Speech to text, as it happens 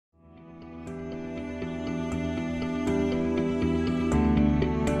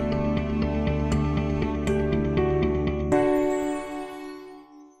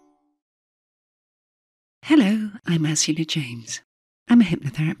Hello, I'm Ursula James. I'm a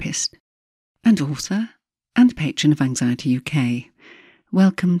hypnotherapist and author and patron of Anxiety UK.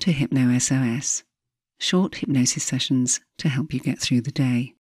 Welcome to HypnoSOS, short hypnosis sessions to help you get through the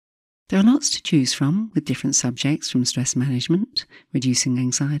day. There are lots to choose from with different subjects from stress management, reducing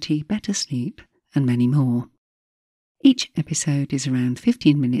anxiety, better sleep, and many more. Each episode is around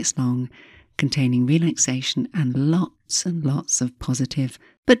 15 minutes long, containing relaxation and lots of positive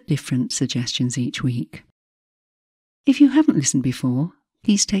but different suggestions each week. If you haven't listened before,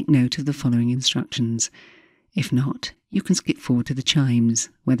 please take note of the following instructions. If not, you can skip forward to the chimes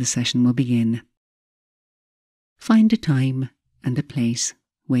where the session will begin. Find a time and a place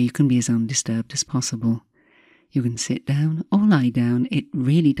where you can be as undisturbed as possible. You can sit down or lie down, it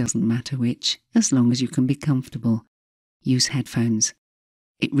really doesn't matter which, as long as you can be comfortable. Use headphones.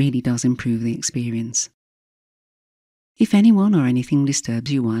 It really does improve the experience. If anyone or anything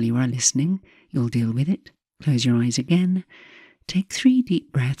disturbs you while you are listening, you'll deal with it. Close your eyes again, take 3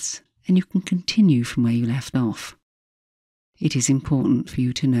 deep breaths, and you can continue from where you left off. It is important for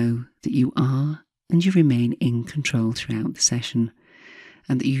you to know that you are and you remain in control throughout the session,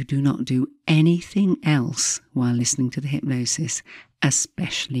 and that you do not do anything else while listening to the hypnosis,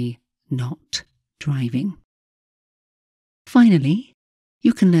 especially not driving. Finally,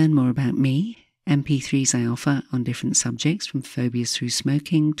 you can learn more about me, MP3s I offer on different subjects from phobias through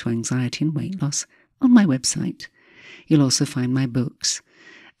smoking to anxiety and weight loss on my website. You'll also find my books,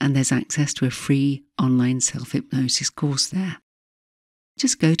 and there's access to a free online self-hypnosis course there.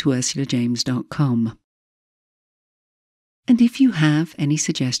 Just go to ursulajames.com. And if you have any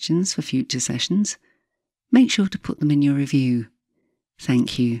suggestions for future sessions, make sure to put them in your review.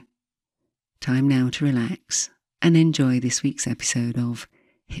 Thank you. Time now to relax and enjoy this week's episode of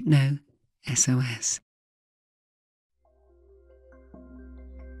HypnoSOS.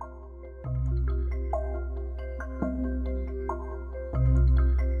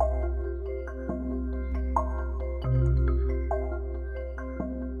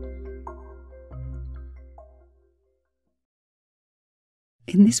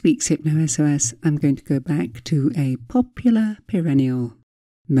 In this week's HypnoSOS, I'm going to go back to a popular perennial,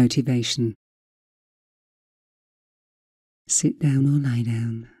 motivation. Sit down or lie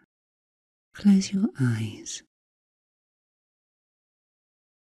down. Close your eyes.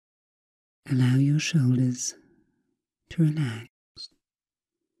 Allow your shoulders to relax.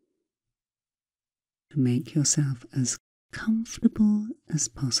 To make yourself as comfortable as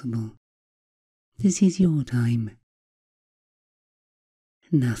possible. This is your time.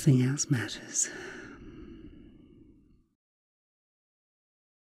 Nothing else matters.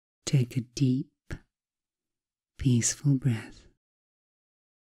 Take a deep, peaceful breath.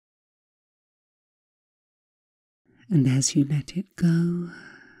 And as you let it go,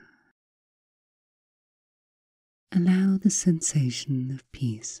 allow the sensation of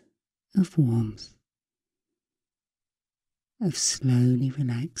peace, of warmth, of slowly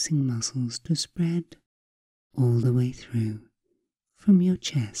relaxing muscles to spread all the way through. From your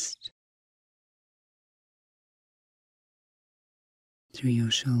chest, through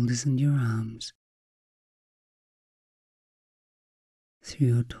your shoulders and your arms, through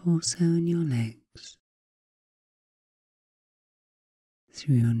your torso and your legs,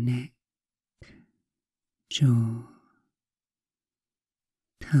 through your neck, jaw,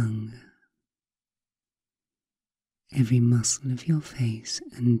 tongue, every muscle of your face,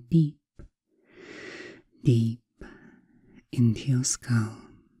 and deep into your skull.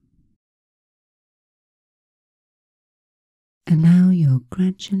 Allow your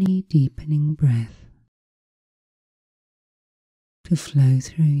gradually deepening breath to flow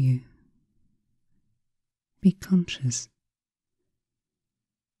through you. Be conscious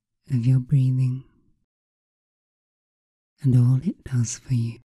of your breathing and all it does for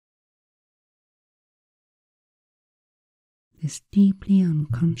you. This deeply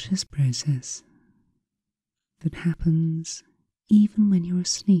unconscious process that happens even when you're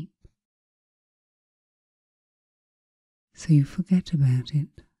asleep. So you forget about it,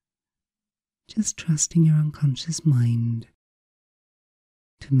 just trusting your unconscious mind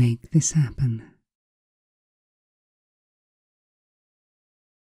to make this happen.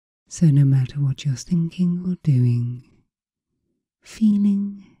 So no matter what you're thinking or doing,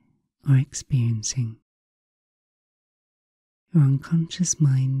 feeling or experiencing, your unconscious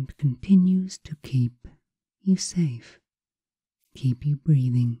mind continues to keep you safe, keep you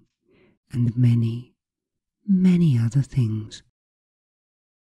breathing, and many other things.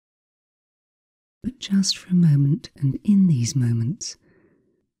 But just for a moment, and in these moments,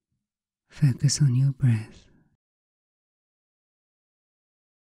 focus on your breath.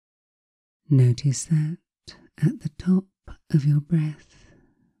 Notice that At the top of your breath,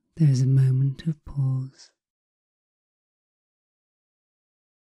 there is a moment of pause.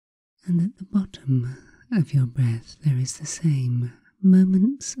 And at the bottom of your breath, there is the same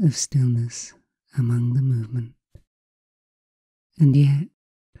moments of stillness among the movement. And yet,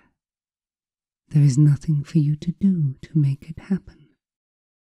 there is nothing for you to do to make it happen.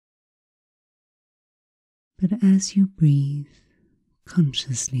 But as you breathe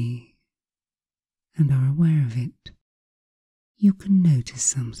consciously and are aware of it, you can notice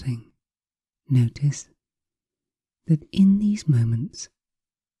something. Notice that in these moments,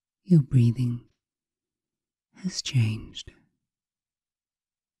 your breathing has changed.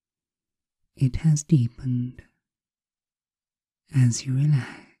 It has deepened as you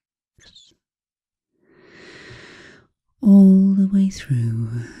relax all the way through.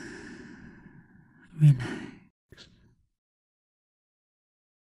 Relax.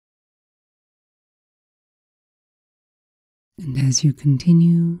 And as you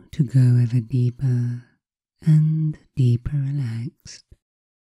continue to go ever deeper and deeper relaxed,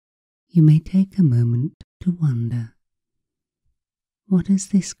 you may take a moment to wonder, what has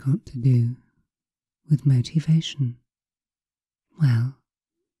this got to do with motivation? Well,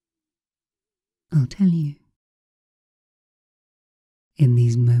 I'll tell you. In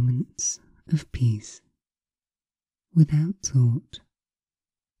these moments of peace, without thought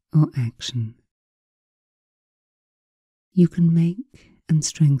or action, you can make and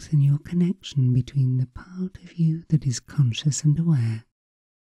strengthen your connection between the part of you that is conscious and aware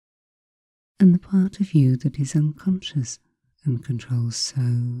and the part of you that is unconscious and controls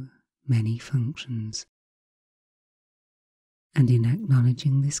so many functions. And in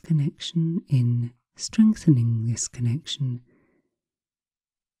acknowledging this connection, in strengthening this connection,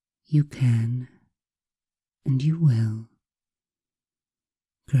 you can and you will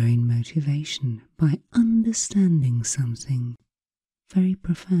grow in motivation by understanding something very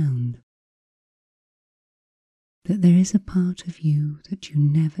profound. That there is a part of you that you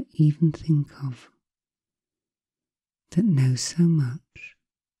never even think of, that knows so much,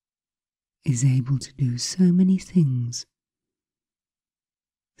 is able to do so many things,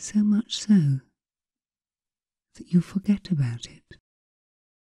 so much so that you forget about it.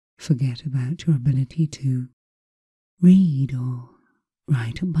 Forget about your ability to read or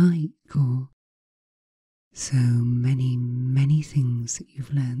ride a bike or so many, many things that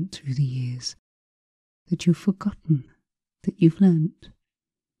you've learned through the years that you've forgotten that you've learnt.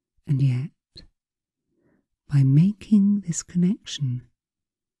 And yet, by making this connection,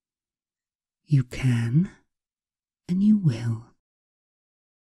 you can and you will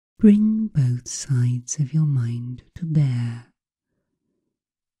bring both sides of your mind to bear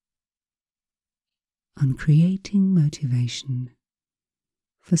on creating motivation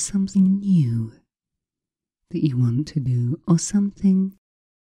for something new that you want to do, or something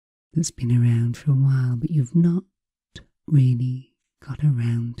that's been around for a while but you've not really got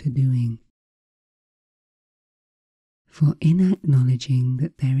around to doing. For in acknowledging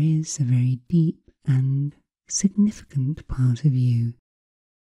that there is a very deep and significant part of you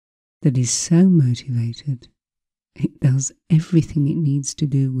that is so motivated, it does everything it needs to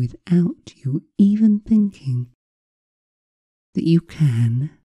do without you even thinking, that you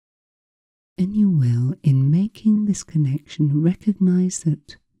can and you will, in making this connection, recognize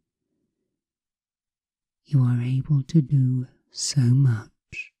that you are able to do so much.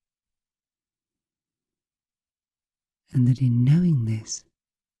 And that in knowing this,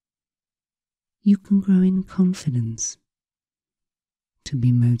 you can grow in confidence to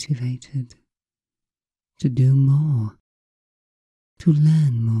be motivated, to do more, to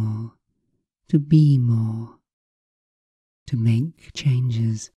learn more, to be more, to make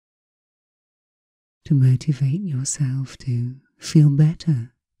changes, to motivate yourself to feel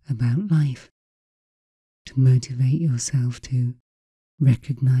better about life, to motivate yourself to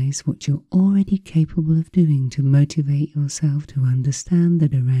recognize what you're already capable of doing, to motivate yourself to understand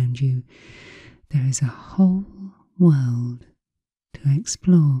that around you there is a whole world to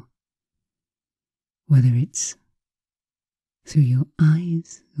explore, whether it's through your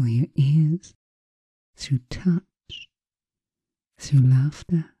eyes or your ears, through touch, through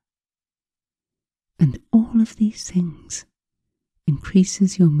laughter. And all of these things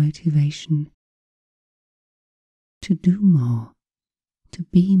increases your motivation to do more, to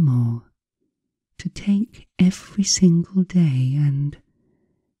be more, to take every single day and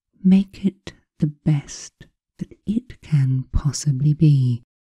make it the best that it can possibly be,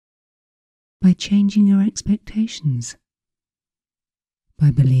 by changing your expectations, by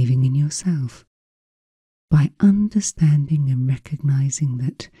believing in yourself, by understanding and recognizing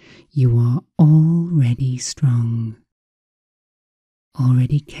that you are already strong,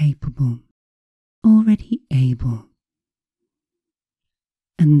 already capable, already able.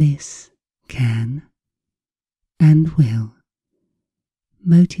 And this can and will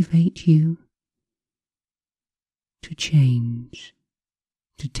motivate you to change,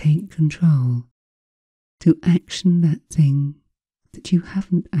 to take control, to action that thing that you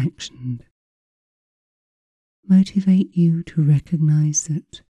haven't actioned. Motivate you to recognize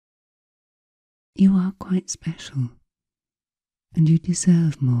that you are quite special and you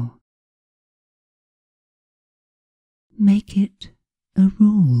deserve more. Make it a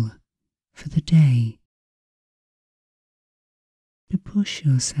rule for the day to push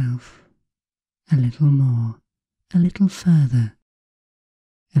yourself a little more, a little further,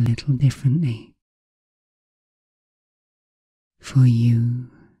 a little differently. For you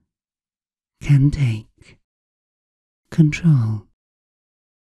can take control,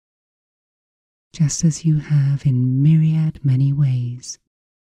 just as you have in myriad many ways.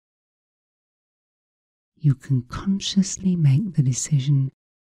 You can consciously make the decision,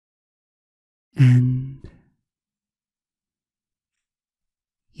 and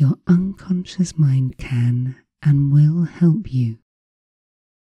your unconscious mind can and will help you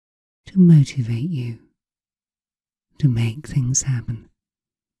to motivate you to make things happen.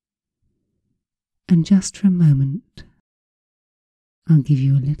 And just for a moment, I'll give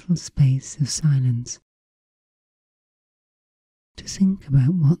you a little space of silence to think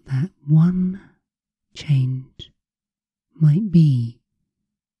about what that one change might be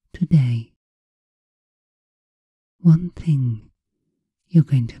today. One thing you're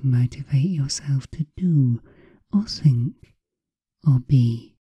going to motivate yourself to do or think or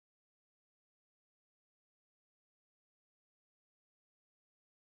be.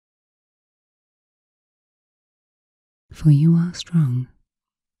 For you are strong.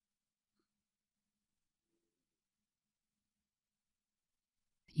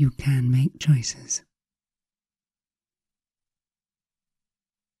 You can make choices.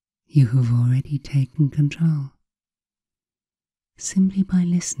 You have already taken control simply by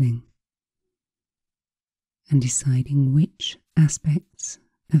listening and deciding which aspects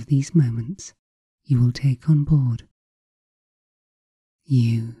of these moments you will take on board.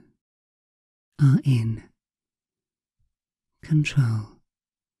 You are in control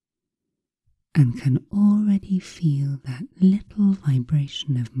and can already feel that little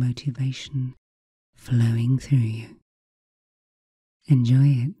vibration of motivation flowing through you. Enjoy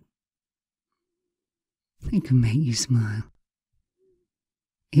it. It can make you smile.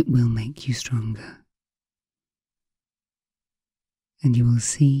 It will make you stronger. And you will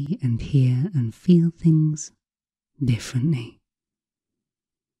see and hear and feel things differently.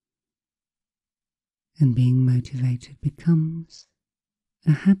 And being motivated becomes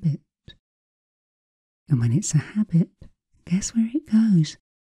a habit. And when it's a habit, guess where it goes?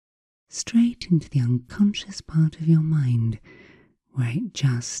 Straight into the unconscious part of your mind, where it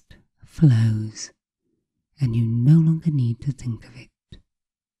just flows, and you no longer need to think of it.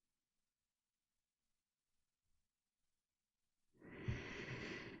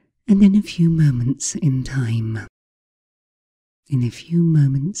 And in a few moments in time,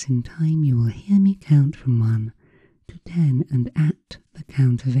 you will hear me count from 1 to 10, and at the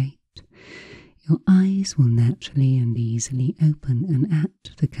count of 8, your eyes will naturally and easily open, and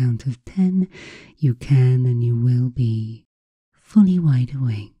at the count of 10, you can and you will be fully wide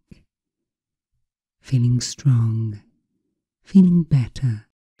awake, feeling strong, feeling better,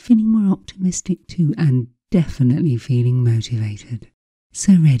 feeling more optimistic too, and definitely feeling motivated.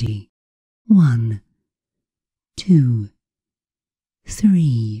 So ready. 1, 2,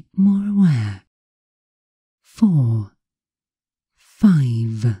 3, more aware. 4,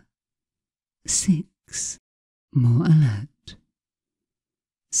 5, 6, more alert.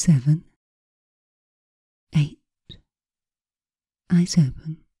 7, 8, eyes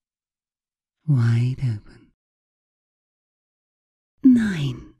open, wide open.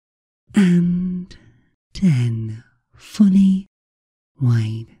 9 and 10, fully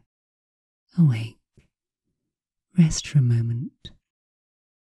wide awake. Rest for a moment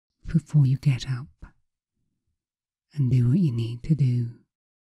before you get up and do what you need to do.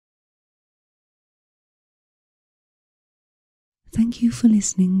 Thank you for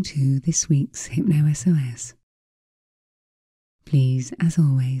listening to this week's HypnoSOS. Please, as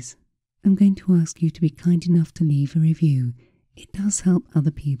always, I'm going to ask you to be kind enough to leave a review. It does help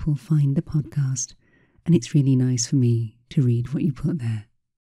other people find the podcast, and it's really nice for me to read what you put there.